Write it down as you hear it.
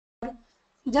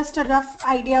Just a rough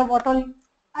idea what all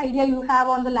idea you have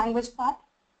on the language part.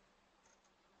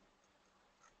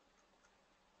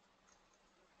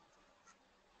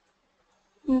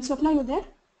 Swapna, you there?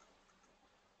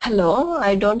 Hello,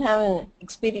 I don't have an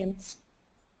experience.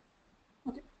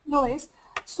 Okay, no worries.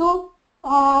 So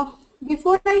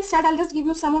before I start, I'll just give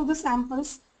you some of the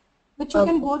samples which you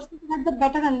can Okay. go through so that the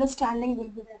better understanding will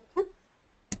be there. Okay?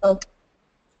 Okay.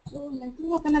 So let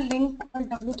me open a link called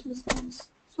W3 Schools.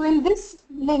 So in this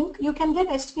link, you can get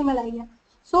HTML idea.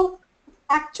 So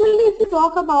actually, if you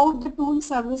talk about the tool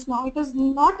Servicenow, it is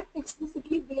not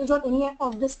explicitly based on any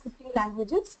of the scripting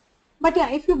languages. But yeah,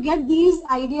 if you get these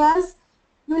ideas,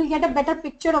 you will get a better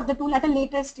picture of the tool at a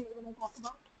later stage when I talk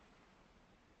about.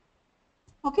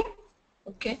 Okay.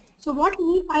 Okay. So what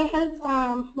do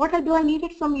I need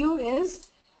it from you is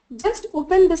just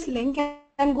open this link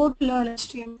and go to learn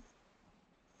HTML.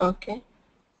 Okay.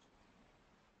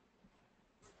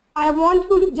 I want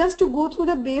you just to go through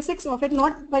the basics of it,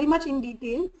 not very much in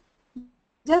detail.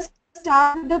 Just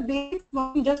start with the basics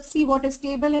one, just see what is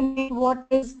table in it, what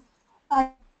is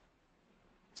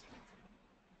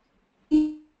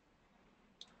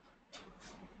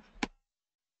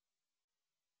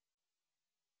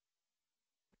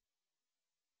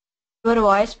Your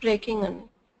voice breaking on.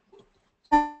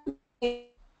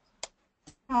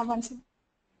 one second.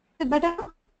 Is it better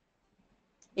now?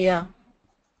 Yeah.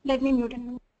 Let me mute it.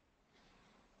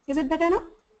 Is it better now?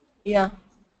 Yeah.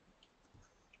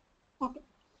 Okay.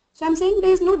 So I'm saying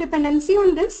there is no dependency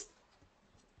on this.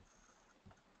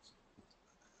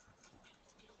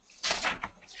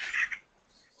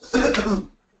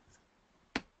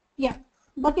 Yeah,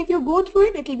 but if you go through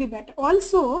it, it will be better.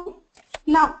 Also,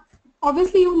 now,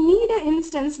 obviously you need an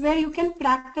instance where you can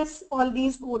practice all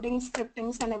these coding,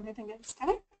 scriptings and everything else,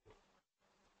 correct?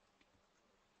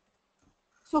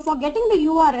 So for getting the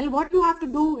URL, what you have to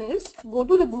do is go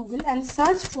to the Google and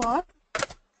search for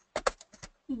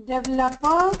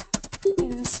developer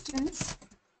instance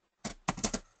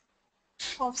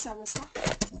of Servicenow.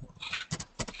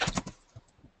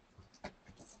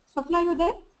 Swapna, you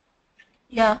there?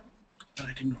 Yeah.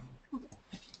 I didn't know. Okay.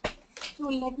 So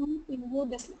let me preview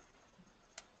this link.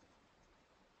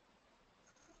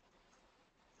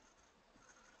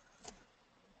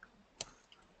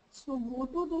 So go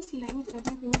to this link, let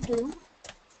me preview to you.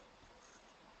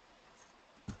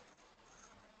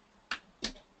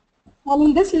 And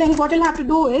in this link, what you'll have to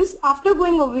do is, after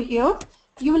going over here,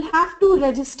 you will have to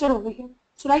register over here.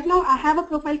 So right now, I have a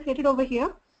profile created over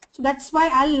here. So that's why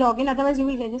I'll log in, otherwise you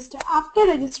will register. After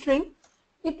registering,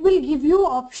 it will give you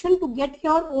option to get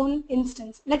your own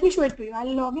instance. Let me show it to you.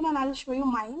 I'll log in and I'll show you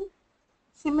mine.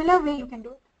 Similar way you can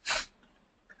do it.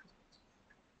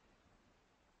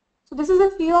 So this is a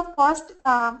free of cost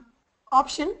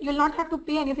option. You will not have to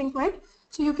pay anything for it.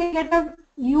 So you can get a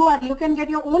URL, you can get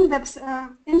your own web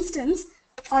instance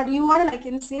or URL I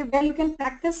can say where you can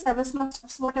practice Servicenow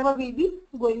steps, whatever we'll be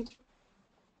going through.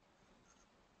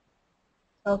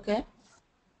 Okay.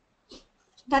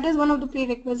 That is one of the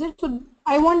prerequisites. So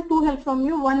I want two help from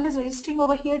you. One is registering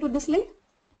over here to this link.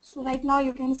 So right now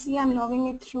you can see I'm logging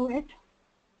it through it.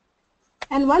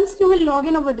 And once you will log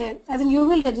in over there, as in you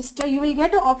will register, you will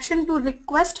get an option to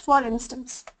request for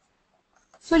instance.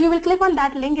 So you will click on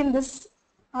that link in this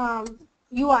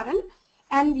URL,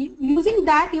 and using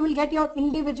that you will get your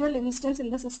individual instance in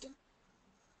the system.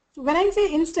 So when I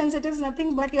say instance, it is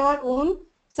nothing but your own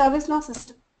Servicenow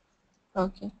system.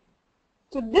 Okay.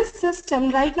 So this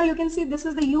system, right now you can see this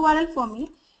is the URL for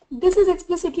me. This is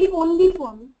explicitly only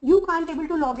for me. You can't able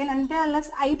to log in until unless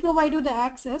I provide you the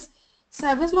access.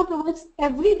 Servicenow provides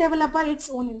every developer its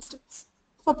own instance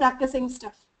for practicing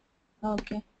stuff.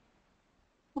 Okay.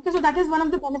 Okay, so that is one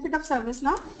of the benefit of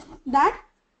Servicenow, that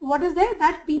what is there,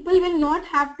 that people will not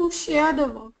have to share the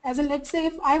work. As in, let's say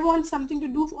if I want something to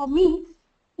do for me,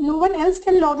 no one else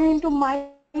can log into my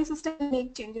system and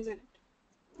make changes in it.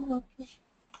 Okay.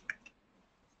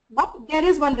 But there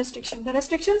is one restriction. The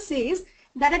restriction says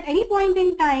that at any point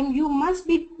in time you must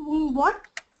be doing what?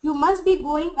 You must be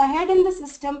going ahead in the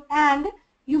system and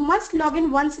you must log in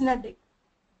once in a day.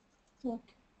 Okay.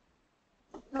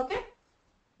 Okay?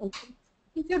 Okay.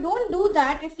 If you don't do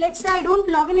that, if let's say I don't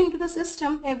log in into the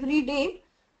system every day,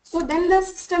 so then the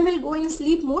system will go in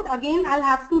sleep mode. Again, I'll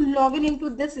have to log in into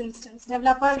this instance,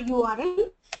 developer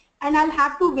URL, and I'll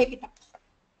have to wake it up.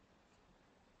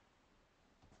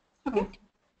 Okay?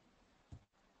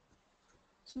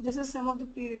 So this is some of the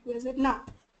prerequisite. Now,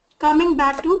 coming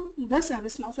back to the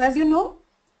Servicenow. So as you know,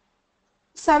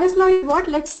 Servicenow is what?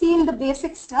 Let's see in the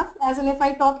basic stuff. As in, if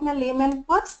I talk in a layman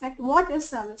perspective, what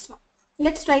is Servicenow?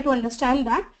 Let's try to understand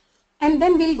that, and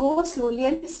then we'll go slowly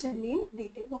and steadily in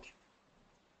detail. Okay.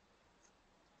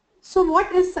 So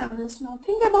what is Servicenow?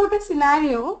 Think about a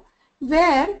scenario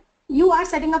where you are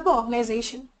setting up an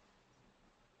organization.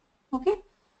 Okay.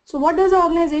 So what does the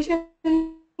organization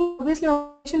mean? Obviously,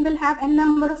 organization will have n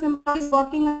number of employees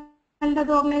working under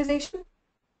the organization.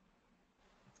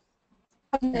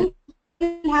 Then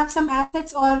will have some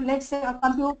assets, or let's say a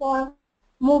computer,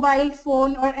 mobile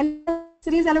phone, or any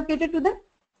accessories allocated to them.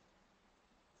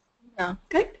 Yeah.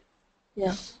 Correct?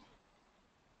 Yeah.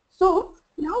 So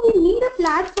now we need a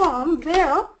platform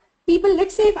where people,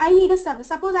 let's say if I need a service,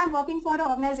 suppose I'm working for an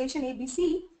organization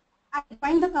ABC, I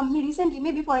joined the company recently,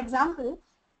 maybe for example,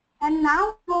 and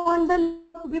now I want the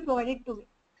laptop to be provided to me.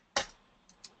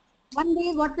 One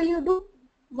day, what will you do?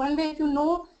 One day, if you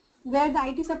know where the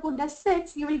IT support desk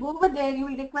sits, you will go over there, you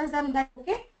will request them that,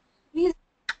 okay, please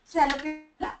allocate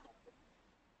the laptop.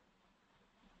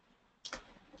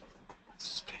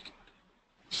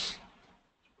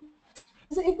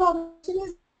 So if the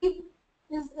organization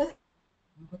is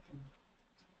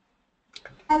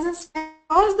as a span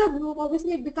across the group,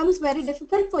 obviously it becomes very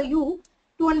difficult for you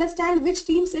to understand which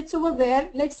team sits over where.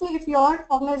 Let's say if your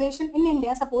organization in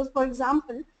India, suppose for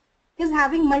example, is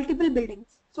having multiple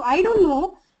buildings. So I don't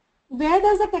know where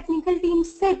does the technical team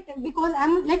sit, because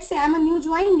let's say I'm a new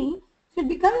joinee, so it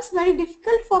becomes very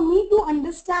difficult for me to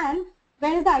understand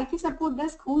where is the IT support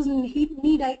desk, whose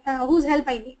help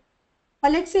I need. Or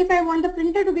let's say if I want the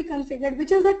printer to be configured,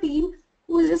 which is the team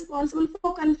who is responsible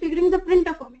for configuring the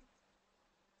printer for me.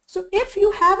 So if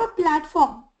you have a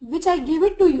platform which I give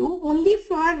it to you only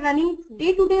for running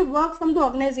day-to-day work from the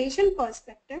organization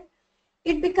perspective,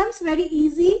 it becomes very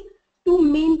easy to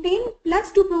maintain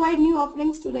plus to provide new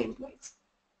offerings to the employees.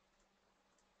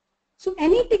 So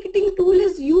any ticketing tool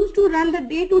is used to run the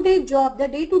day-to-day job, the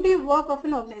day-to-day work of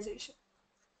an organization.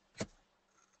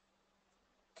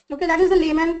 Okay, that is the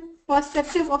layman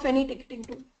perspective of any ticketing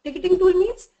tool. Ticketing tool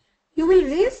means you will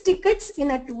raise tickets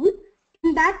in a tool.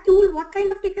 In that tool, what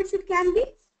kind of tickets it can be?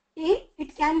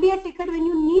 It can be a ticket when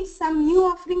you need some new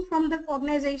offering from the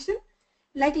organization.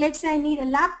 Like let's say I need a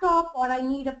laptop, or I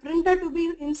need a printer to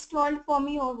be installed for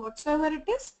me, or whatsoever it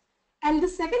is. And the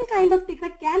second kind of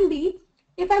ticket can be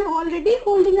if I'm already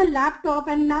holding a laptop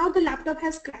and now the laptop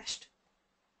has crashed.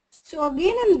 So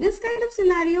again, in this kind of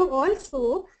scenario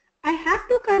also, I have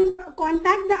to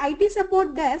contact the IT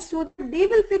support desk so that they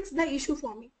will fix the issue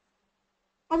for me.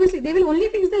 Obviously, they will only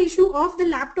fix the issue of the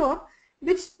laptop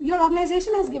which your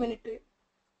organization has given it to you.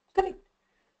 Correct.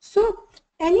 So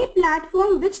any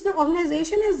platform which the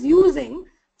organization is using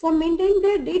for maintaining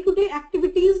their day-to-day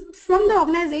activities from the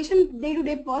organization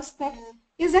day-to-day perspective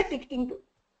is a ticketing tool.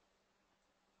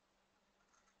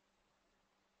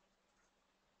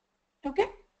 Okay.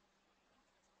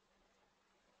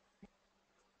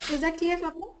 Is that clear,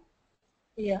 Swapna?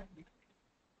 Yeah.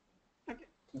 Okay.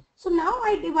 So now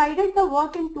I divided the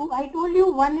work into, I told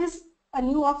you one is a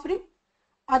new offering,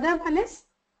 other one is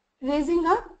raising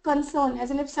a concern,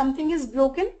 as in if something is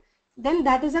broken, then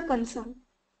that is a concern.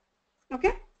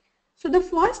 Okay. So the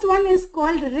first one is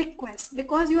called request,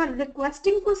 because you are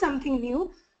requesting for something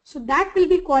new. So that will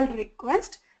be called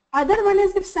request. Other one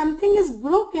is if something is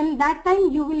broken, that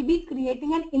time you will be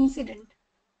creating an incident.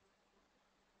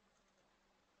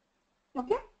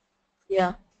 Okay.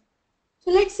 Yeah.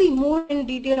 So let's see more in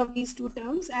detail of these two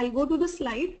terms. I'll go to the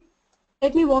slide.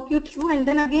 Let me walk you through, and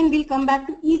then again we'll come back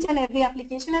to each and every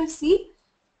application and see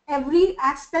every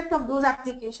aspect of those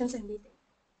applications in detail.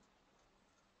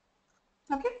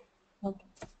 Okay. Okay.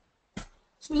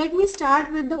 So let me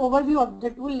start with the overview of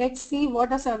the tool. Let's see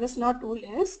what a Servicenow tool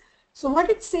is. So what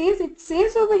it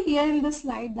says over here in the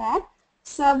slide that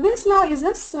Servicenow is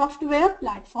a software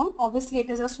platform. Obviously it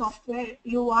is a software.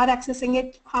 You are accessing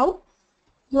it how?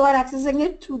 You are accessing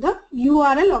it through the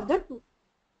URL of the tool.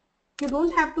 You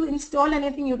don't have to install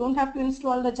anything. You don't have to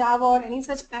install the Java or any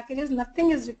such packages.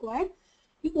 Nothing is required.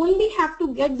 You only have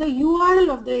to get the URL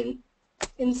of the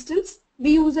instance.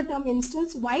 We use the term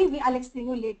instance. Why? I'll explain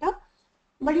you later.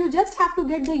 But you just have to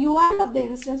get the URL of the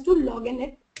instance to log in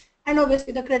it, and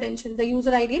obviously the credential, the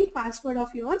user ID and password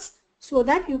of yours, so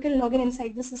that you can log in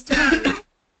inside the system.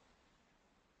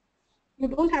 You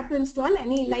don't have to install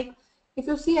any, like if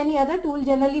you see any other tool,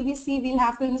 generally we'll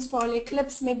have to install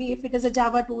Eclipse, maybe if it is a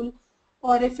Java tool,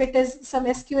 or if it is some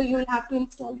SQL, you will have to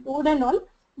install code and all.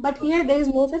 But here there is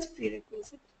no such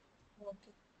prerequisite.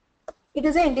 Okay. It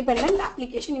is an independent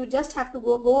application. You just have to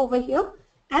go over here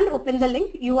and open the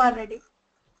link. You are ready.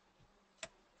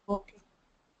 Okay.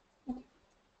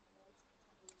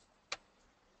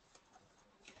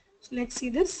 So let's see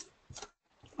this.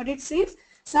 What it says,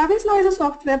 Servicenow is a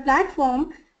software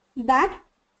platform that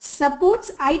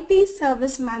supports IT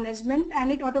service management,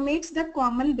 and it automates the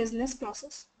common business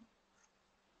process.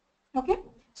 Okay,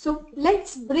 so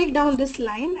let's break down this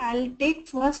line. I'll take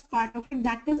first part of it,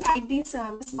 that is IT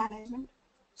service management.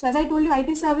 So as I told you,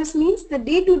 IT service means the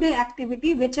day-to-day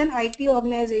activity which an IT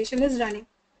organization is running.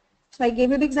 So I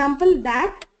gave you the example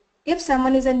that if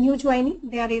someone is a new joinee,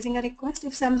 they are raising a request.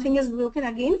 If something is broken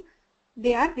again,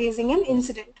 they are raising an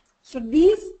incident. So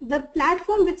the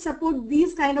platform which support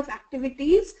these kind of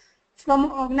activities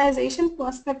from organization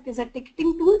perspective is a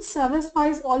ticketing tool. Servicenow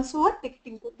is also a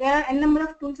ticketing tool. There are a number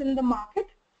of tools in the market.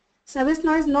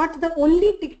 Servicenow is not the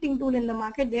only ticketing tool in the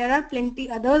market. There are plenty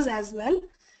others as well.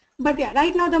 But yeah,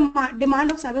 right now the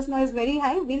demand of Servicenow is very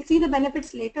high. We'll see the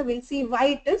benefits later. We'll see why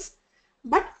it is.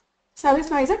 But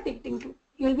Servicenow is a ticketing tool.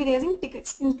 You will be raising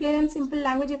tickets. In plain and simple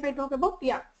language, if I talk about,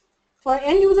 yeah. For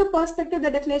end user perspective,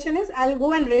 the definition is I'll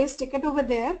go and raise ticket over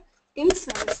there in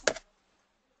Servicenow.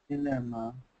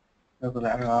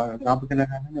 జాబ్కి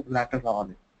వెళ్ళగానే నాకు latter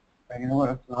రావాలి పైన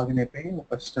login అయిపోయి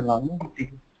first login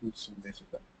ticket చూస్తుంది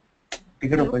బేసిక్గా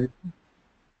ticket open.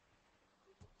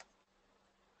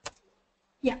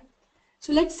 Yeah. So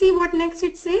let's see what next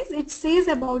it says. It says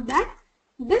about that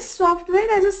this software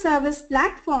as a service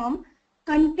platform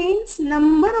contains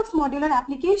number of modular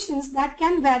applications that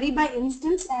can vary by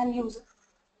instance and user.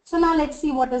 So now let's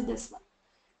see what is this one.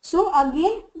 So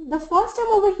again, the first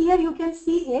term over here you can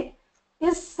see it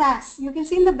is SaaS. You can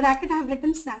see in the bracket I have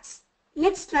written SaaS.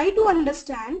 Let's try to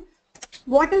understand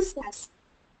what is SaaS.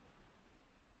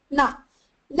 Now,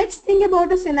 let's think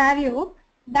about a scenario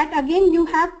that again you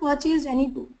have purchased any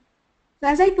tool. So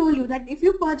as I told you that if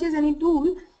you purchase any tool,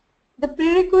 the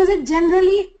prerequisite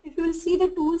generally, if you will see the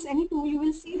tools, any tool, you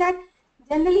will see that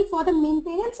generally for the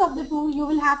maintenance of the tool, you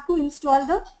will have to install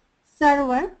the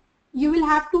server, you will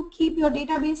have to keep your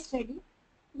database ready,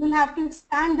 you will have to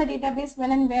expand the database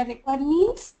when and where required.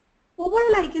 Means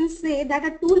overall I can say that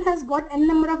a tool has got n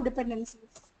number of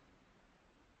dependencies.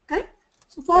 Correct?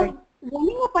 So for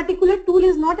running a particular tool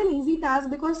is not an easy task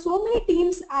because so many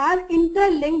teams are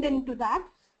interlinked into that.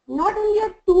 Not only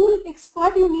a tool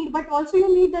expert you need, but also you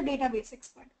need the database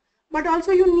expert. But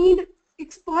also you need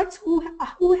experts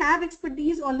who have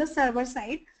expertise on the server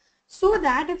side, so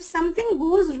that if something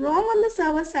goes wrong on the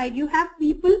server side, you have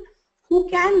people who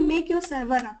can make your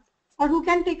server up or who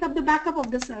can take up the backup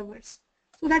of the servers.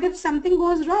 So that if something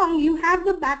goes wrong, you have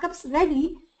the backups ready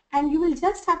and you will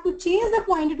just have to change the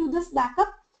pointer to this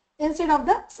backup instead of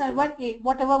the server A,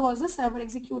 whatever was the server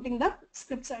executing the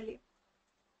scripts earlier.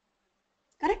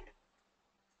 Correct?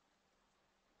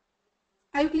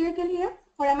 Are you clear till here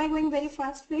or am I going very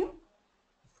fast for you?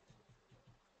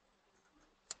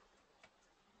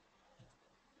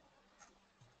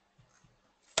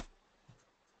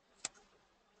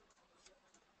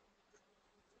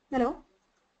 Hello?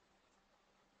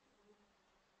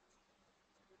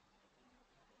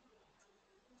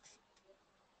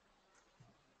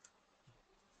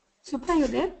 Supra, are you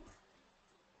there?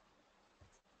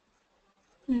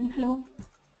 Hello?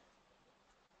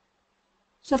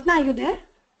 Swapna, are you there?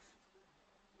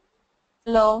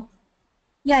 Hello.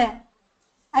 Yeah.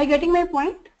 Are you getting my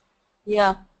point?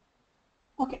 Yeah.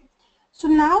 Okay. So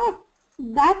now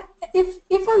that if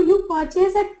you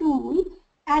purchase a tool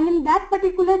and in that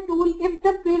particular tool, if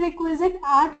the prerequisites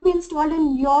are to be installed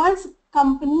in your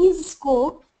company's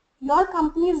scope, your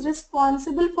company is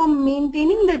responsible for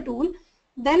maintaining the tool,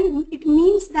 then it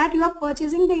means that you are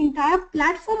purchasing the entire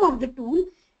platform of the tool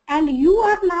and you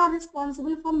are now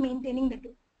responsible for maintaining the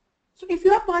tool. So if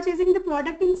you are purchasing the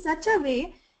product in such a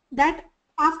way that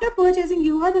after purchasing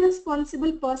you are the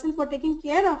responsible person for taking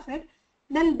care of it,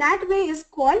 then that way is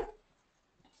called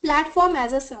platform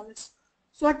as a service.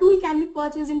 So a tool can be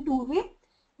purchased in two ways.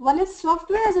 One is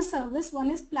software as a service, one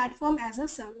is platform as a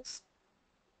service.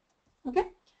 Okay.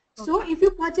 So if you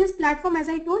purchase platform, as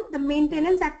I told, the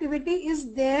maintenance activity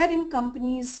is there in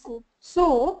company's scope.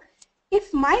 So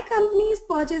if my company is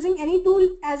purchasing any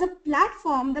tool as a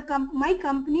platform, my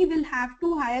company will have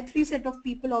to hire 3 sets of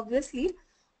people obviously.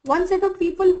 One set of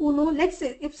people who know, let's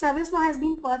say if Servicenow has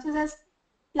been purchased as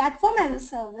platform as a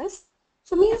service,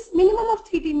 so means minimum of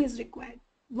 3 teams is required.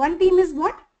 One team is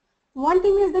what? One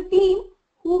team is the team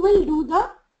who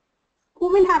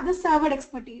will have the server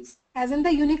expertise, as in the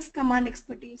Unix command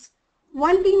expertise.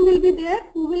 One team will be there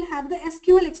who will have the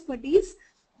SQL expertise,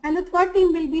 and the third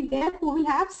team will be there who will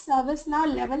have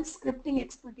Servicenow level scripting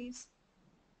expertise.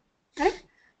 Correct?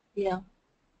 Yeah.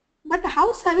 But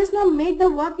how Servicenow made the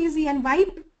work easy and why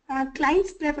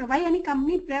clients prefer, why any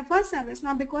company prefers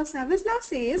Servicenow? Because Servicenow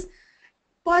says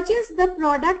purchase the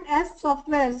product as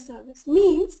software as a service.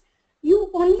 Means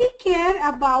you only care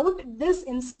about this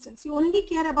instance, you only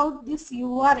care about this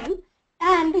URL,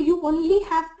 and you only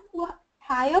have to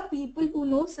hire people who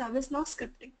know Servicenow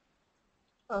scripting.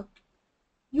 Okay.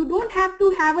 You don't have to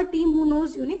have a team who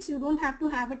knows Unix. You don't have to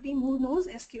have a team who knows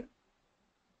SQL.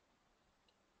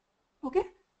 Okay.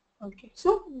 Okay.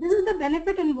 So this is the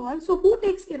benefit involved. So who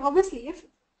takes care? Obviously,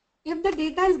 if the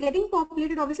data is getting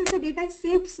populated, obviously the data is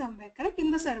saved somewhere, correct,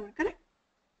 in the server, correct?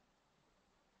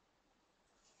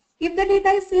 If the data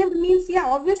is saved means, yeah,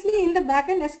 obviously in the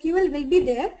backend SQL will be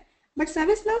there, but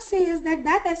ServiceNow says that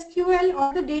that SQL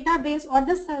or the database or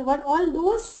the server, all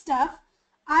those stuff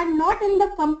are not in the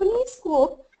company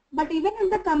scope, but even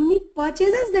if the company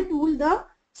purchases the tool, the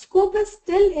scope is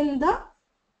still in the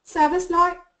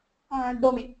ServiceNow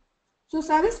domain. So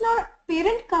ServiceNow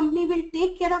parent company will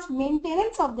take care of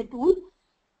maintenance of the tool.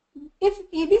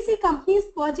 If ABC company is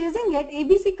purchasing it,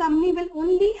 ABC company will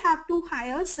only have to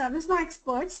hire ServiceNow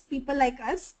experts, people like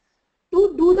us,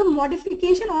 to do the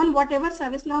modification on whatever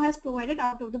ServiceNow has provided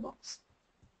out of the box.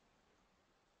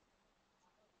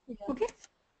 Yeah. Okay.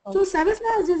 So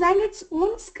ServiceNow has designed its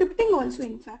own scripting also,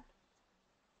 in fact.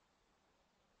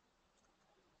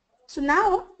 So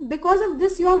now, because of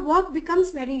this, your work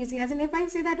becomes very easy. As in, if I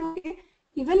say that, okay,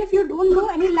 even if you don't know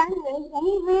any language,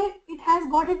 anyway, it has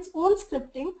got its own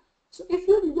scripting. So if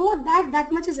you know that,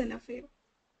 that much is enough for you.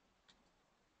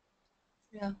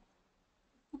 Yeah.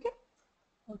 Okay.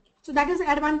 Okay. So that is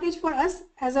advantage for us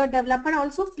as a developer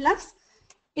also, plus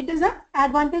it is an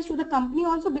advantage to the company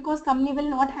also, because company will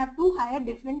not have to hire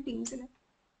different teams in it.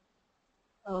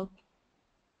 Okay.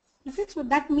 Okay, so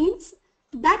that means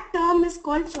that term is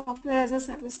called software as a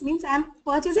service. Means I am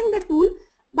purchasing the tool,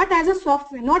 but as a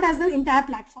software, not as the entire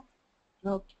platform.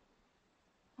 Okay.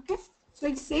 Okay, so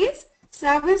it says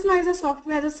ServiceNow is a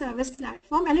software as a service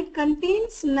platform, and it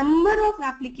contains number of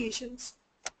applications.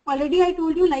 Already I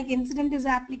told you, like incident is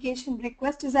an application,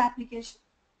 request is an application.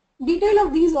 Detail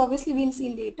of these obviously we'll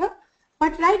see later,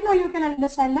 but right now you can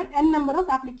understand that n number of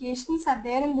applications are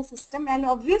there in the system, and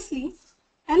obviously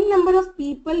n number of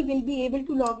people will be able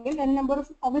to log in, n number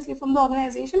of, obviously from the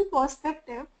organization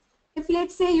perspective, if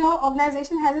let's say your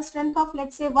organization has a strength of,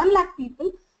 let's say, 1 lakh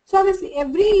people, so obviously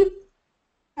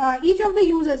each of the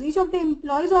users, each of the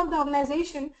employees of the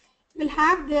organization will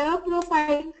have their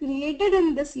profile created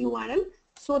in this URL,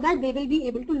 so that they will be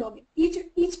able to log in.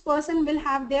 Each person will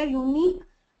have their unique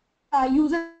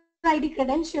user ID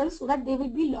credentials, so that they will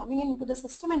be logging into the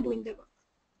system and doing their work.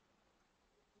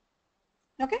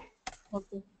 Okay.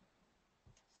 Okay.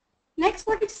 Next,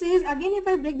 what it says, again, if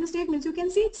I break the statements, you can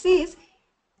see it says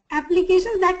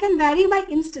applications that can vary by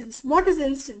instance. What is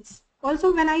instance?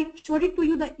 Also, when I showed it to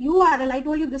you, the URL, I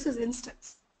told you this is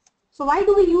instance. So why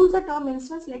do we use the term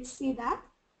instance? Let's see that.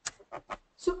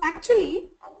 So actually,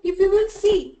 if you will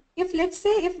see, if let's say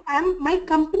if my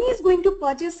company is going to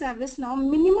purchase ServiceNow,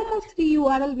 minimum of 3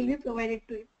 URL will be provided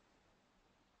to you.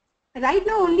 Right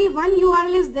now only one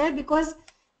URL is there because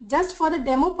just for the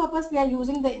demo purpose we are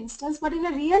using the instance, but in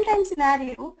a real-time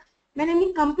scenario, when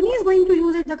any company is going to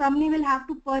use it, the company will have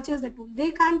to purchase the tool. They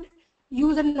can't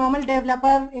use a normal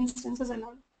developer instances and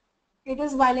all. It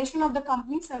is violation of the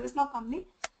company, ServiceNow company.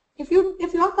 If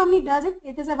your company does it,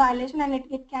 it is a violation, and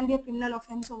it can be a criminal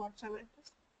offense or whatsoever it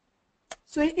is.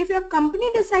 So if your company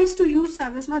decides to use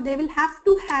ServiceNow, they will have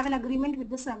to have an agreement with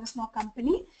the ServiceNow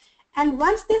company. And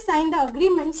once they sign the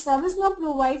agreement, ServiceNow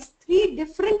provides 3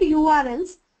 different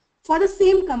URLs for the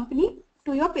same company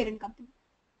to your parent company.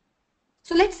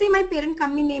 So let's say my parent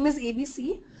company name is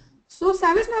ABC. So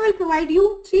ServiceNow will provide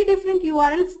you 3 different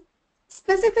URLs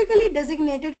specifically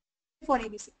designated for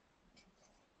ABC.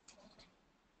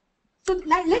 So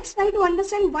let's try to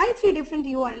understand why 3 different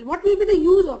URL. What will be the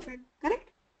use of it, correct?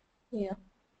 Yeah.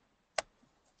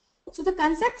 So the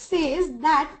concept says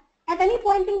that at any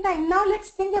point in time, now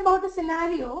let's think about a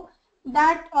scenario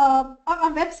that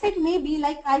a website may be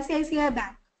like ICICI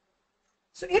Bank.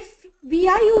 So if we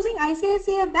are using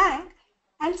ICICI Bank,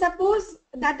 and suppose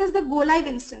that is the go live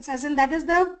instance, as in that is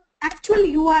the actual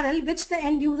URL which the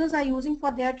end users are using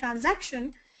for their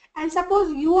transaction, and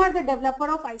suppose you are the developer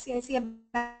of ICICI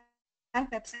Bank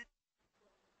website.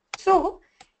 So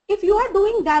if you are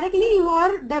doing directly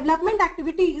your development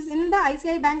activities in the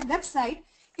ICICI Bank website,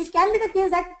 it can be the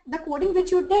case that the coding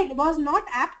which you did was not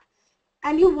apt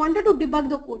and you wanted to debug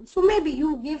the code. So maybe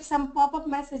you gave some pop-up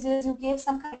messages, you gave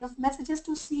some kind of messages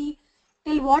to see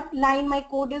till what line my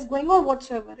code is going or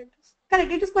whatsoever it is.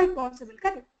 Correct, it is quite possible,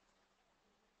 correct.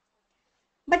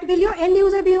 But will your end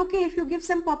user be okay if you give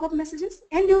some pop-up messages?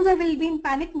 End user will be in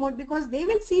panic mode because they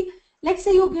will see, let's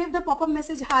say you gave the pop-up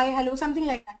message, hi, hello, something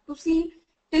like that, to see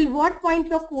till what point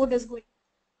your code is going.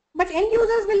 But end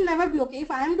users will never be okay.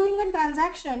 If I am doing a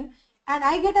transaction and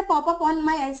I get a pop-up on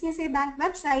my ICICI Bank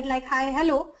website like, hi,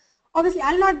 hello, obviously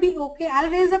I'll not be okay. I'll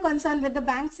raise a concern with the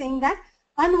bank saying that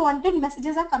unwanted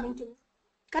messages are coming to me.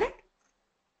 Correct?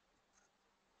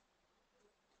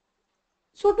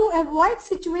 So to avoid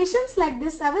situations like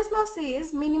this, Servicenow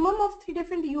says minimum of 3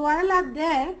 different URL are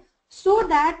there so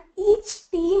that each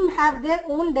team have their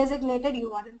own designated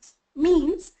URLs.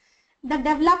 Means the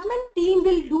development team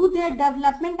will do their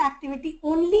development activity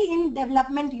only in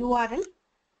development URL.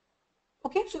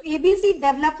 Okay, so ABC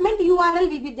development URL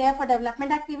will be there for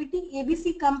development activity.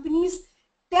 ABC company's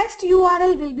test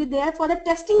URL will be there for the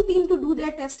testing team to do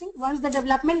their testing. Once the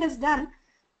development is done,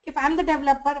 if I'm the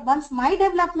developer, once my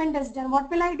development is done,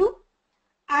 what will I do?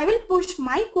 I will push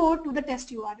my code to the test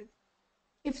URL.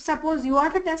 If suppose you are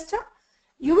the tester,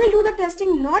 you will do the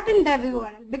testing not in dev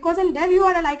URL, because in dev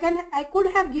URL I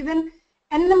could have given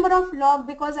n number of log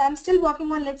because I'm still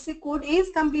working on, let's say code A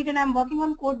is complete and I'm working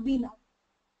on code B now.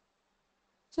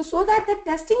 So that the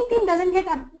testing team doesn't get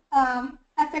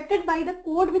affected by the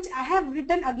code which I have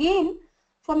written again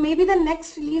for maybe the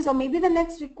next release or maybe the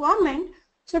next requirement.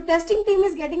 So testing team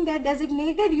is getting their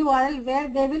designated URL where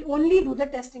they will only do the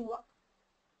testing work.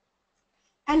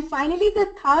 And finally, the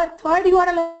third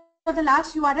URL or the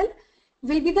last URL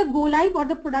will be the go live or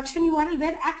the production URL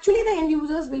where actually the end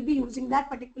users will be using that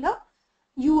particular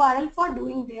URL for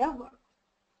doing their work.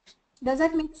 Does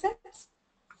that make sense?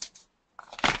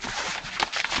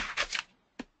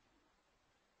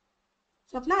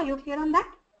 Swapna, are you clear on that?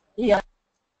 Yeah.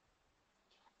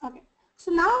 Okay.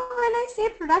 So now when I say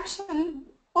production,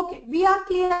 okay, we are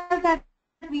clear that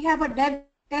we have a dev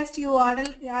test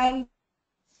URL and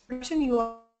production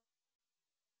URL.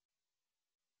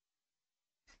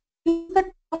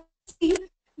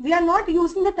 We are not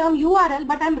using the term URL,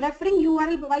 but I'm referring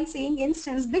URL by saying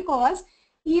instance, because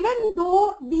even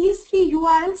though these 3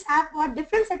 URLs have a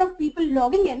different set of people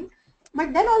logging in,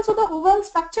 but then also the overall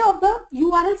structure of the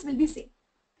URLs will be same.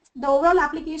 The overall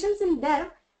applications in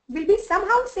dev will be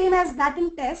somehow same as that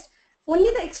in test. Only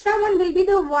the extra one will be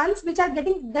the ones which are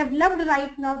getting developed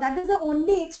right now. That is the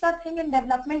only extra thing in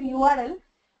development URL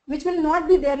which will not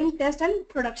be there in test and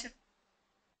production.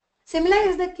 Similar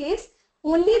is the case.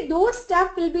 Only those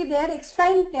stuff will be there extra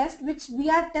in test which we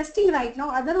are testing right now.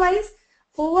 Otherwise,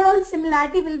 overall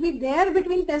similarity will be there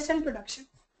between test and production.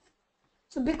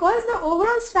 So because the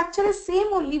overall structure is same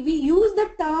only, we use the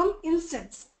term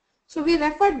instance. So we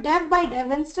refer dev by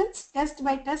dev instance, test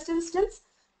by test instance,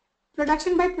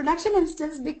 production by production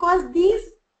instance, because these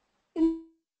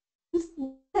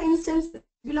instances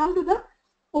belong to the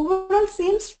overall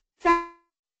same structure.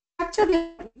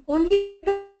 Only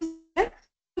the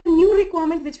new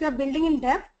requirement which we are building in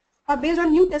dev or based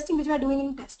on new testing which we are doing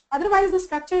in test. Otherwise the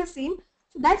structure is same.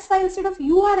 So that's why instead of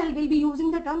URL we'll be using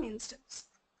the term instance.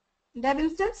 Dev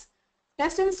instance,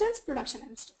 test instance, production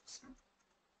instance.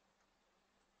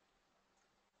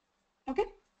 Okay.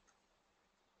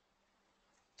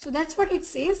 So that's what it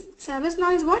says.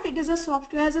 Servicenow is what? It is a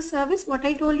software as a service. What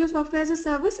I told you, software as a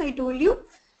service, I told you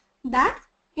that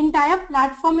entire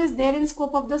platform is there in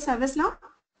scope of the Servicenow.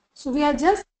 So we are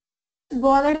just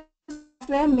bothered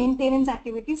software maintenance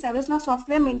activity. Servicenow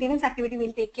software maintenance activity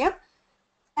will take care,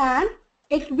 and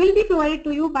it will be provided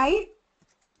to you by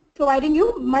providing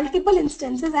you multiple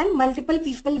instances, and multiple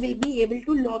people will be able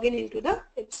to log in into the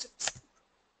instance.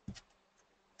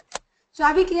 So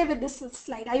are we clear with this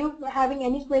slide? Are you having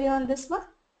any query on this one?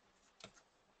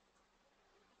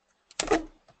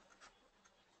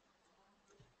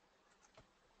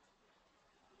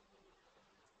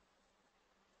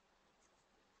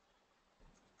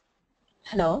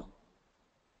 Hello.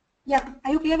 Yeah,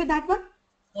 are you clear with that one?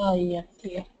 Yeah,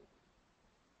 clear.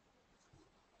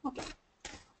 Okay.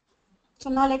 So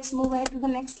now let's move ahead to the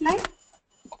next slide.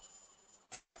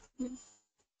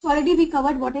 So already we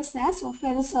covered what is SaaS,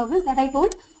 software as a service, that I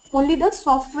told. Only the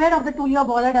software of the tool you are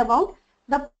bothered about.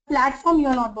 The platform you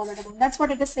are not bothered about. That's what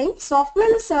it is saying. Software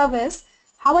as a service.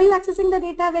 How are you accessing the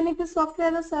data when it is software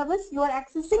as a service? You are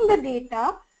accessing the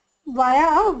data via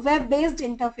a web-based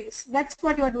interface. That's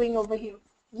what you are doing over here.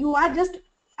 You are just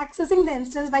accessing the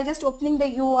instance by just opening the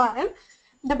URL.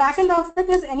 The backend of it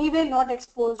is anyway not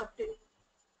exposed up to you.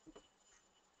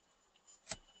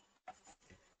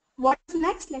 What's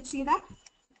next? Let's see that.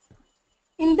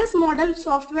 In this model,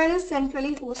 software is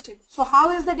centrally hosted. So how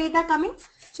is the data coming?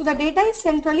 So the data is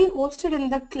centrally hosted in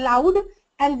the cloud,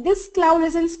 and this cloud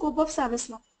is in scope of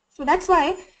Servicenow. So that's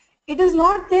why it is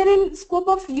not there in scope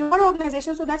of your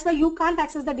organization. So that's why you can't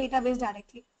access the database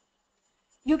directly.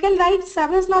 You can write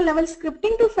Servicenow level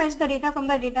scripting to fetch the data from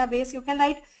the database. You can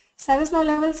write Servicenow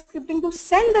level scripting to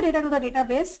send the data to the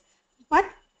database, but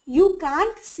you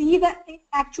can't see the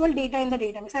actual data in the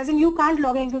database, as in you can't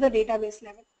log into the database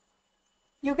level.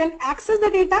 You can access the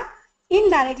data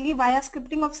indirectly via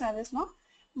scripting of Servicenow,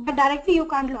 but directly you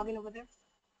can't log in over there.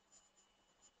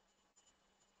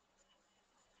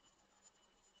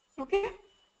 Okay.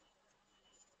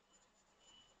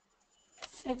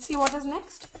 Let's see what is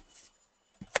next.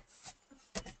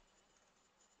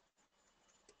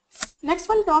 Next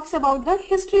one talks about the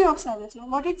history of ServiceNow.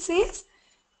 What it says,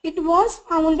 it was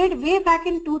founded way back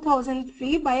in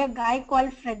 2003 by a guy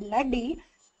called Fred Luddy,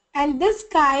 and this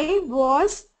guy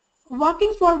was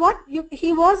working for what?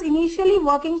 He was initially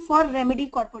working for Remedy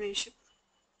Corporation.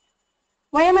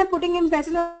 Why am I putting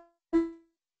emphasis on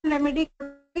Remedy?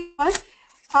 Because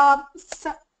as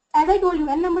I told you,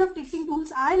 a number of ticketing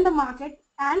tools are in the market,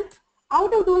 and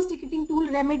out of those ticketing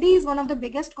tools, Remedy is one of the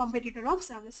biggest competitor of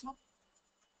ServiceNow.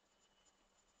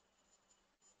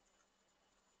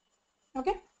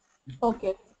 Okay.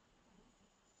 Okay.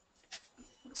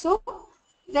 So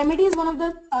Remedy is one of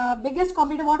the biggest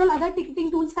competitor. What all other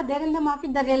ticketing tools are there in the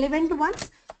market? The relevant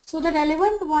ones. So the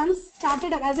relevant ones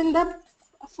started as in the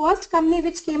first company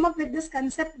which came up with this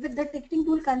concept, with the ticketing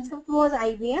tool concept, was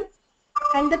IBM,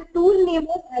 and the tool name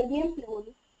was IBM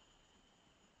Flowly.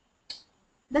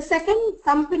 The second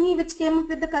company which came up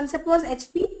with the concept was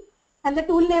HP, and the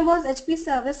tool name was HP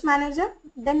Service Manager.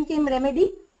 Then came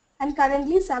Remedy, and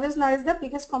currently ServiceNow is the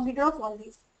biggest competitor of all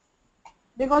these.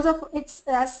 Because of its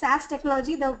SaaS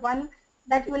technology, the one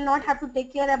that you will not have to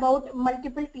take care about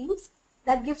multiple teams,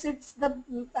 that gives it the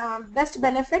best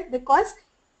benefit, because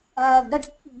the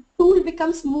tool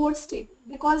becomes more stable,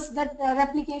 because the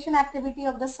replication activity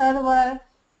of the server,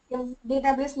 if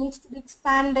database needs to be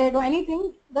expanded or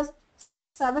anything, the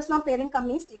ServiceNow parent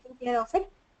company is taking care of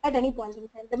it at any point in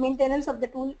time. The maintenance of the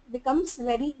tool becomes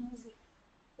very easy.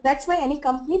 That's why any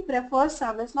company prefers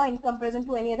ServiceNow in comparison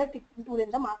to any other tool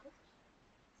in the market.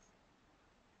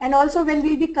 And also when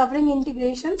we'll be covering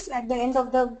integrations at the end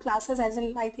of the classes, as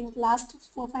in I think last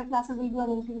 4-5 classes will be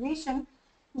on integration,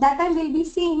 that time we'll be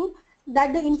seeing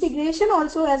that the integration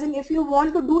also, as in if you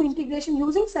want to do integration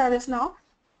using ServiceNow,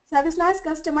 ServiceNow is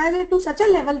customized to such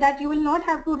a level that you will not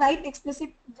have to write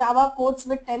explicit Java codes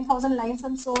with 10,000 lines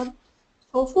and so on,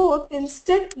 so forth.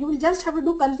 Instead, you will just have to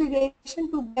do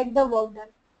configuration to get the work done.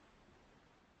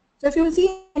 So if you will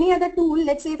see any other tool,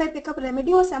 let's say if I pick up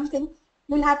Remedy or something,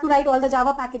 you will have to write all the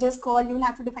Java packages called, you will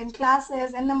have to define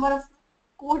classes, and number of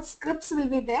code scripts will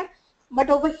be there. But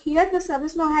over here, the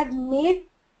ServiceNow had made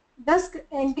this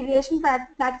integration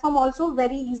platform also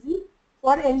very easy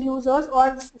for end users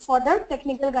or for the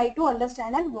technical guy to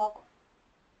understand and work.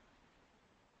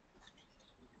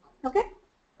 Okay?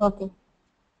 Okay.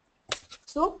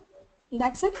 So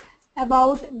that's it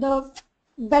about the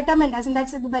betterment, as in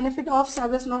that's the benefit of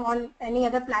ServiceNow on any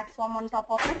other platform on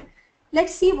top of it.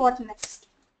 Let's see what next.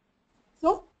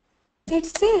 So it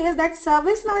says that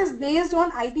ServiceNow is based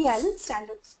on ITIL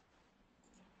standards.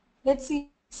 Let's see what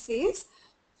it says.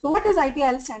 So what is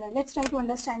ITIL standard? Let's try to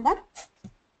understand that.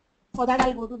 For that,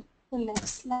 I'll go to the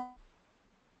next slide.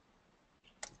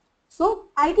 So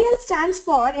ITIL stands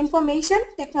for Information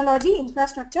Technology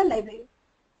Infrastructure Library.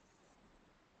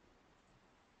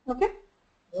 Okay.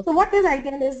 So what is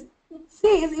ITIL is? It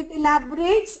says it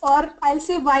elaborates, or I'll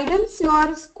say widens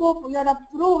your scope, your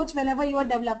approach whenever you are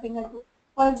developing a tool.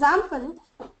 For example,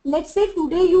 let's say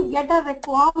today you get a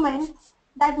requirement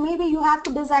that maybe you have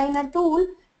to design a tool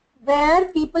where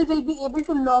people will be able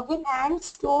to log in and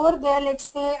store their, let's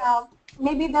say,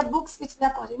 maybe the books which they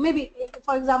are calling, maybe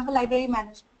for example library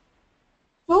management.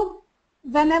 So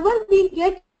whenever we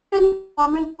get a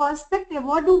common perspective,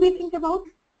 what do we think about?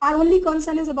 Our only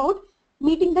concern is about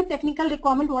meeting the technical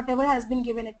requirement, whatever has been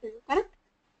given it to you, correct?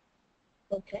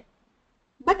 Okay.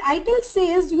 But ITIL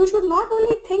says you should not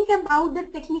only think about the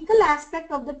technical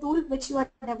aspect of the tool which you are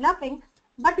developing,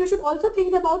 but you should also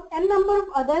think about a number of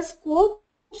other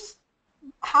scopes,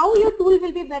 how your tool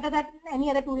will be better than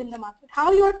any other tool in the market,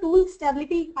 how your tool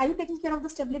stability, are you taking care of the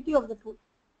stability of the tool?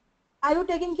 Are you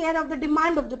taking care of the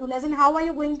demand of the tool, as in how are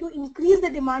you going to increase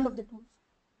the demand of the tool?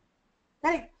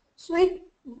 Correct. So it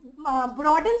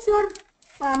broadens your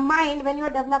mind when you are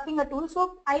developing a tool.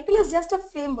 So ITIL is just a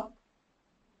framework.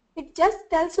 It just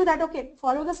tells you that, okay,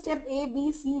 follow the step A,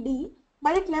 B, C, D,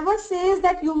 but it never says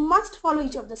that you must follow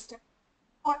each of the steps.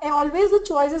 Or always the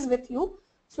choice is with you.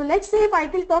 So let's say if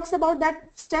ITIL talks about that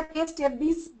step A, step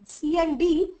B, C and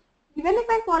D, even if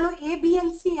I follow A, B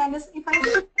and C, and if I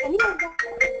skip any of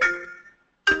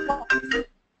them,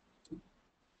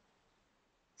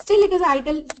 still it is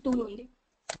ITIL tool only.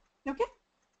 Okay?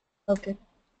 Okay.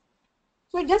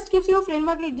 So it just gives you a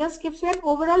framework, it just gives you an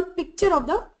overall picture of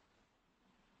the.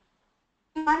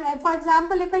 And for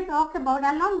example, if I talk about,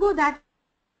 I'll not go that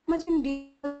much in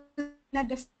detail in a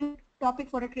different topic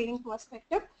for a training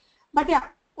perspective. But yeah,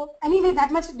 anyway,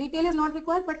 that much detail is not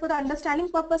required, but for the understanding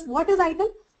purpose, what is ITIL?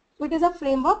 So it is a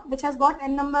framework which has got a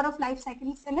number of life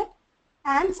cycles in it.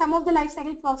 And some of the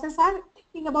lifecycle process are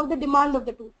thinking about the demand of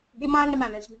the tool, demand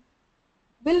management.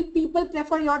 Will people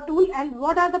prefer your tool, and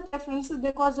what are the preferences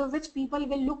because of which people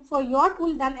will look for your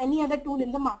tool than any other tool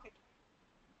in the market?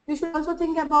 You should also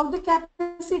think about the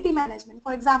capacity management.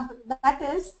 For example, that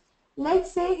is,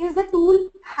 let's say, is the tool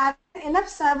having enough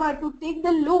server to take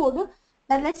the load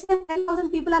that, let's say, 10,000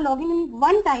 people are logging in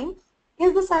one time,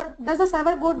 does the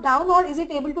server go down, or is it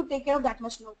able to take care of that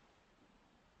much load?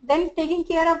 Then taking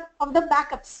care of the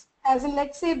backups, as in,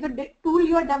 let's say, if the tool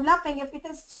you are developing, if it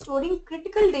is storing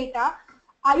critical data,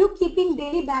 are you keeping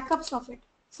daily backups of it?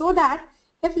 So that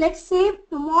if, let's say,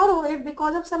 tomorrow, if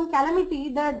because of some calamity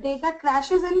the data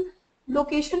crashes in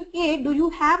location A, do you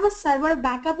have a server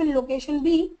backup in location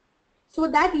B so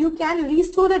that you can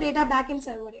restore the data back in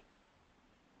server A?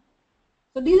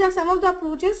 So these are some of the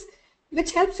approaches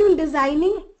which helps you in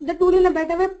designing the tool in a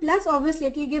better way. Plus, obviously,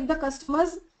 it will give the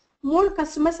customers more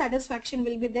customer satisfaction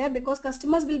will be there, because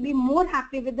customers will be more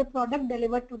happy with the product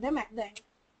delivered to them at the end.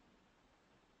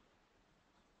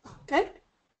 Correct?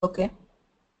 Okay.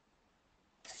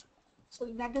 So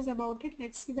that is about it.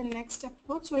 Let's see the next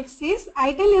approach. So it says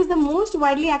ITIL is the most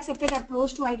widely accepted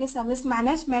approach to IT service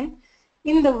management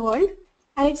in the world.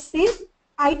 And it says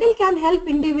ITIL can help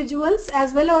individuals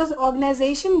as well as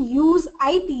organizations use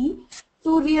IT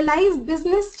to realize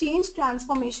business change,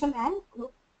 transformation, and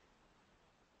growth.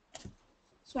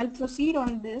 So I'll proceed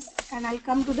on this and I'll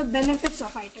come to the benefits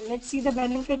of ITIL. Let's see the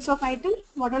benefits of ITIL.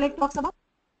 What all it talks about.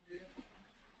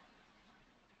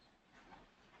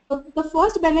 So the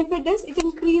first benefit is it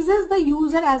increases the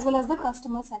user as well as the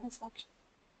customer satisfaction.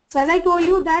 So as I told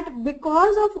you that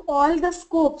because of all the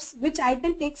scopes which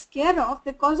ITIL takes care of,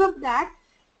 because of that,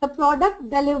 the product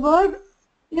delivered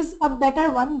is a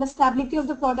better one. The stability of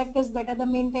the product is better. The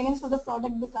maintenance of the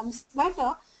product becomes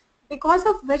better, because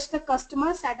of which the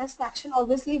customer satisfaction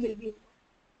obviously will be.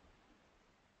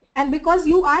 And because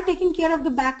you are taking care of the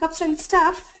backups and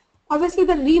stuff, obviously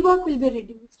the rework will be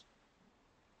reduced.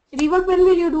 Rework, when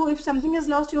will you do? If something is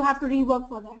lost, you have to rework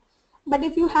for that. But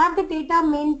if you have the data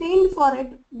maintained for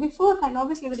it beforehand,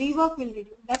 obviously the rework will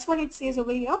reduce. That's what it says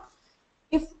over here.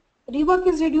 If rework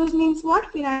is reduced means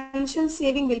what? Financial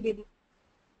saving will be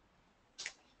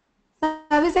there.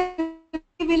 Service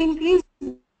will increase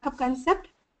of concept.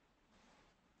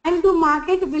 Time to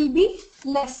market will be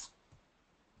less.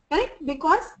 Correct?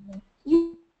 Because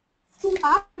you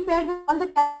are prepared with all the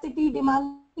capacity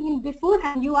demand in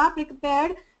beforehand. You are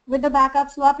prepared with the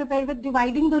backups. You are prepared with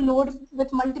dividing the load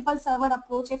with multiple server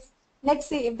approach. If, let's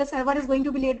say, if the server is going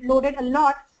to be loaded a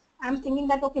lot, I'm thinking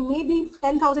that, okay, maybe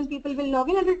 10,000 people will log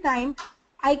in at a time.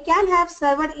 I can have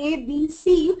server A, B,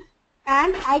 C,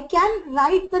 and I can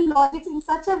write the logics in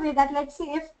such a way that, let's say,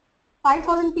 if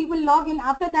 5,000 people log in,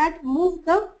 after that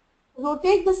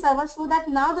rotate the server so that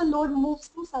now the load moves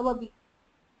to server B.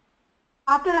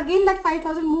 After again that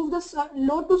 5,000 move the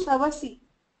load to server C.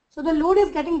 So the load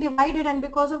is getting divided, and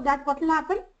because of that, what will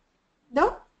happen?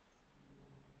 The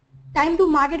time to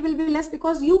market will be less,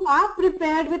 because you are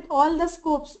prepared with all the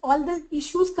scopes, all the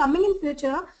issues coming in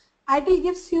future. ITIL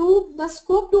gives you the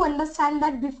scope to understand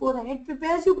that beforehand. It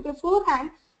prepares you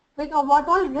beforehand with what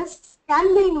all risks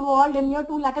can be involved in your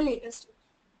tool at a later stage.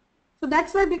 So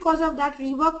that's why, because of that,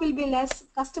 rework will be less,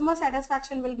 customer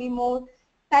satisfaction will be more,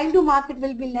 time to market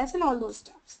will be less, and all those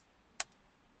stuff.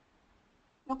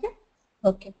 Okay?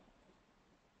 Okay.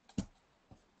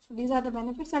 So these are the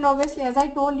benefits, and obviously, as I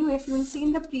told you, if you will see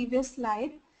in the previous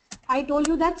slide, I told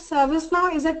you that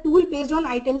Servicenow is a tool based on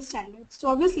ITIL standards. So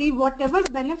obviously, whatever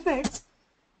benefits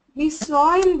we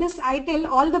saw in this ITIL,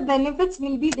 all the benefits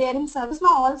will be there in Servicenow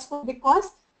also,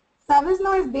 because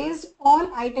Servicenow is based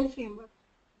on ITIL framework.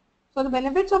 So the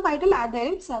benefits of ITIL are there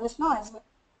in Servicenow as well.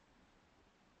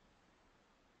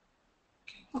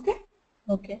 Okay?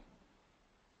 Okay.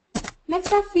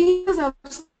 Next are features of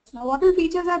ServiceNow. What all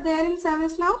features are there in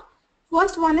ServiceNow?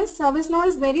 First one is ServiceNow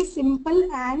is very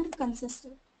simple and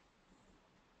consistent.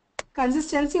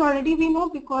 Consistency already we know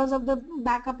because of the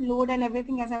backup load and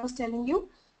everything, as I was telling you.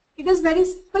 It is very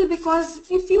simple because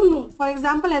if you know, for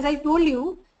example, as I told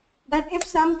you, that if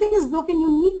something is broken,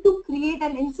 you need to create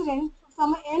an incident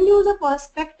from an end user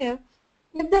perspective.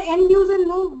 If the end user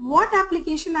know what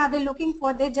application are they looking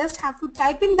for, they just have to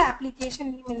type in the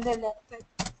application name in their left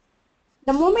side.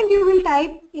 The moment you will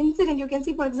type incident, you can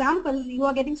see, for example, you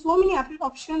are getting so many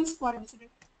options for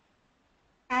incident.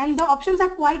 And the options are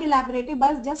quite elaborative,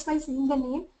 but just by seeing the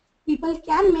name, people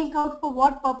can make out for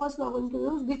what purpose you are going to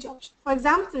use which option. For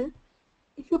example,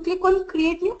 if you click on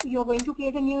create new, you are going to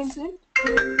create a new incident.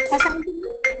 Assign to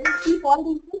you, keep all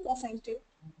the incidents assigned to you.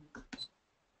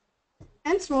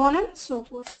 And so on and so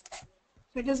forth.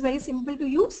 So it is very simple to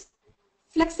use.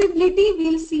 Flexibility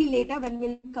we'll see later when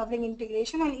we'll be covering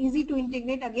integration, and easy to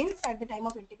integrate again at the time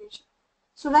of integration.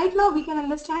 So right now we can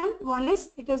understand one is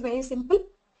it is very simple,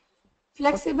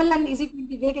 flexible and easy to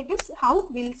integrate. It is how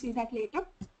we'll see that later.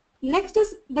 Next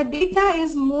is the data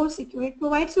is more secure. It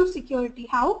provides you security.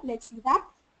 How? Let's see that.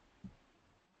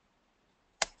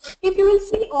 If you will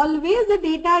see, always the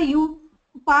data you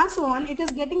pass on, it is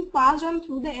getting passed on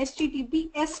through the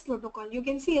HTTPS protocol. You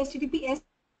can see HTTPS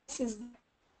is there.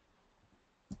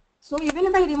 So even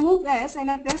if I remove S and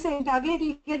I press enter, again it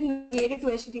will get navigated to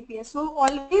HTTPS. So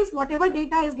always whatever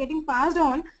data is getting passed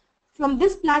on from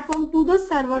this platform to the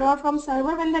server, or from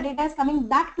server when the data is coming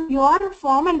back to your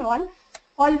form and all,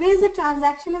 always the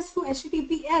transaction is through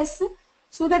HTTPS,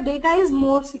 so the data is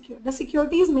more secure. The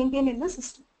security is maintained in the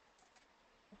system.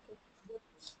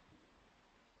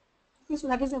 Okay, so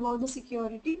that is about the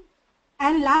security.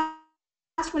 And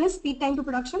last one is speed time to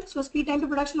production. So speed time to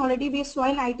production already we saw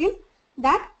in ITIL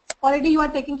that already you are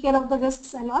taking care of the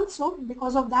risks and all. So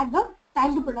because of that, the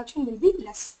time to production will be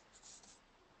less.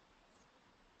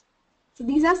 So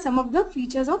these are some of the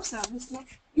features of Servicenow.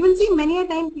 You will see many a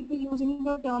time people using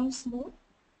the term Snow.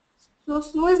 So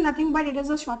Snow is nothing but it is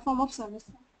a short form of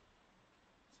Servicenow.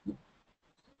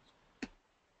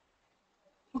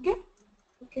 Okay?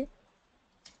 Okay.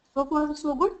 So far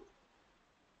so good?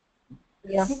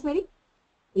 Yeah. Any query?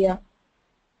 Yeah.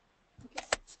 Okay.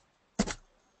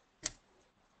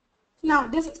 Now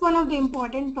this is one of the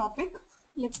important topic.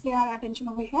 Let's pay our attention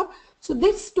over here. So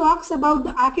this talks about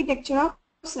the architecture of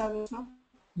Servicenow.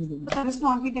 Mm-hmm. The Servicenow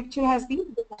architecture has been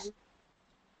designed.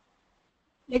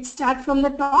 Let's start from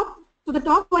the top. So the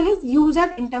top one is user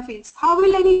interface. How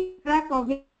will I interact?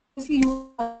 Obviously,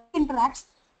 user interacts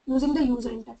using the user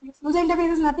interface. User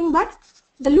interface is nothing but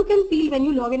the look and feel when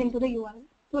you log in into the URL.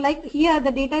 So like here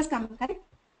the data is coming, correct?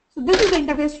 So this is the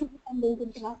interface I'm going to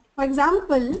interact. For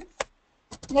example,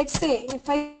 let's say if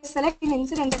I select an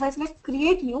incident, if I select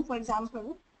create new, for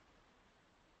example,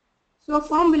 so a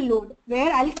form will load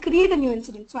where I'll create a new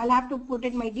incident. So I'll have to put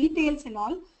in my details and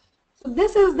all. So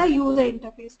this is the user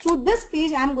interface. Through this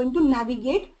page, I'm going to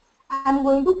navigate. I'm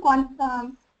going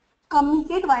to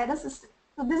communicate via the system.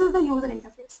 So this is the user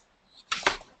interface.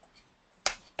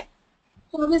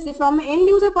 So obviously from an end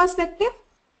user perspective,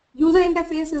 user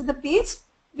interface is the page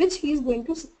which he is going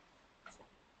to see.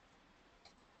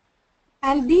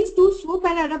 And these two SOAP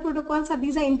and other protocols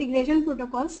these are integration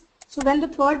protocols. So when the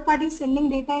third party is sending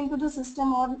data into the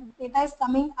system or data is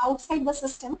coming outside the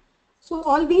system, so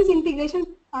all these integration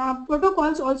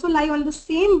protocols also lie on the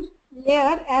same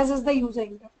layer as is the user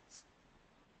interface.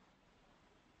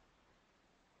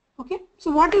 Okay, so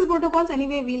what is protocols?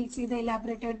 Anyway, we'll see the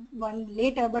elaborated one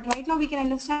later, but right now we can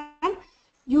understand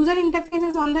user interface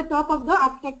is on the top of the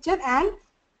architecture, and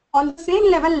on the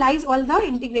same level lies all the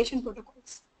integration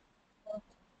protocols.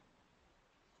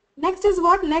 Next is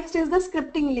what? Next is the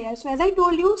scripting layer. So as I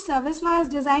told you, Servicenow has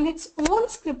designed its own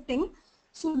scripting.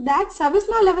 So that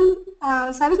Servicenow level,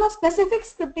 Servicenow specific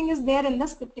scripting is there in the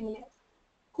scripting layer.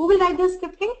 Who will write the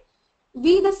scripting?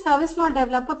 We, the Servicenow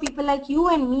developer, people like you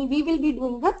and me, we will be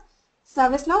doing the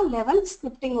Servicenow level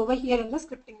scripting over here in the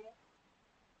scripting layer.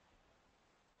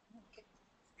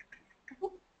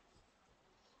 Okay.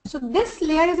 So this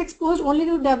layer is exposed only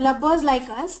to developers like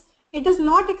us. It is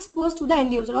not exposed to the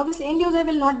end user. Obviously, end user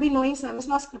will not be knowing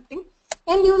Servicenow scripting.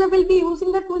 End user will be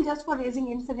using the tool just for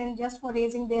raising incident, just for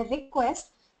raising their request.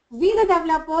 We, the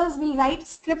developers, will write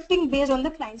scripting based on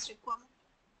the client's requirement.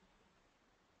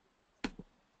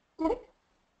 Correct?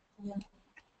 Yeah.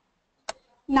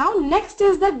 Now, next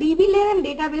is the DB layer and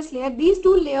database layer. These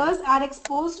two layers are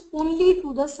exposed only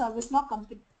to the Servicenow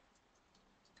company.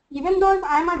 Even though if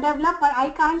I'm a developer, I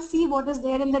can't see what is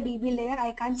there in the DB layer.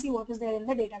 I can't see what is there in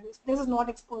the database. This is not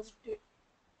exposed to it.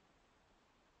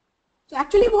 So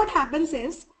actually what happens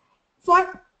is,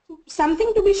 for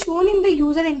something to be shown in the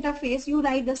user interface, you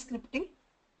write the scripting,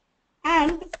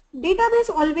 and database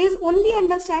always only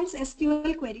understands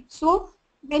SQL query. So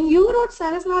when you wrote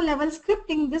Servicenow level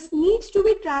scripting, this needs to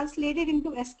be translated into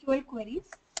SQL queries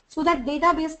so that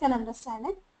database can understand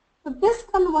it. So this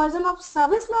conversion of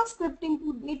Servicenow scripting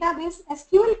to database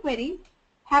SQL query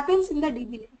happens in the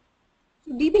DB layer.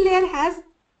 So DB layer has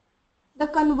the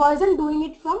conversion doing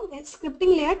it from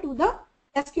scripting layer to the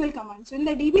SQL command. So in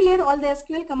the DB layer, all the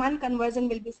SQL command conversion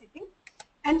will be sitting.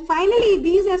 And finally,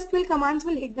 these SQL commands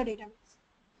will hit the database.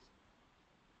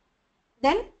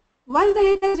 Then once the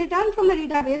data is returned from the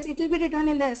database, it will be returned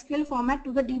in the SQL format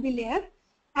to the DB layer.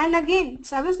 And again,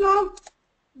 Servicenow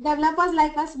developers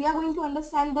like us, we are going to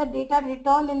understand the data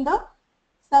returned in the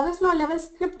Servicenow level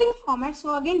scripting format.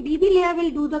 So again, DB layer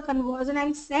will do the conversion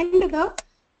and send the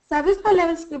Servicenow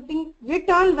level scripting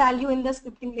return value in the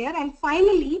scripting layer, and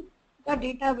finally the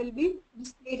data will be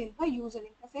displayed in the user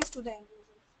interface to the end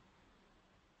user.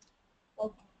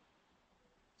 Okay.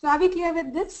 So are we clear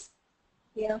with this?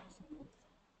 Yeah.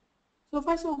 So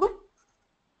far so good?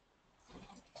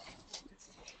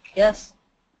 Yes.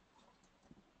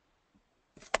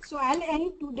 So I'll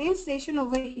end today's session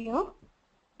over here.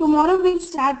 Tomorrow we'll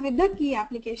start with the key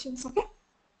applications, okay?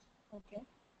 Okay.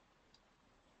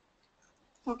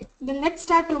 Okay, then let's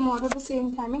start tomorrow the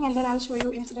same timing, and then I'll show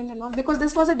you incident and all, because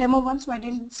this was a demo one, so I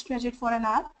didn't stretch it for an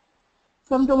hour.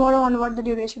 From tomorrow onward, the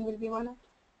duration will be 1 hour.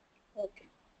 Okay.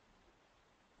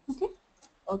 Okay?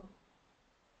 Okay.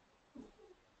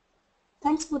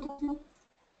 Thanks, both of you.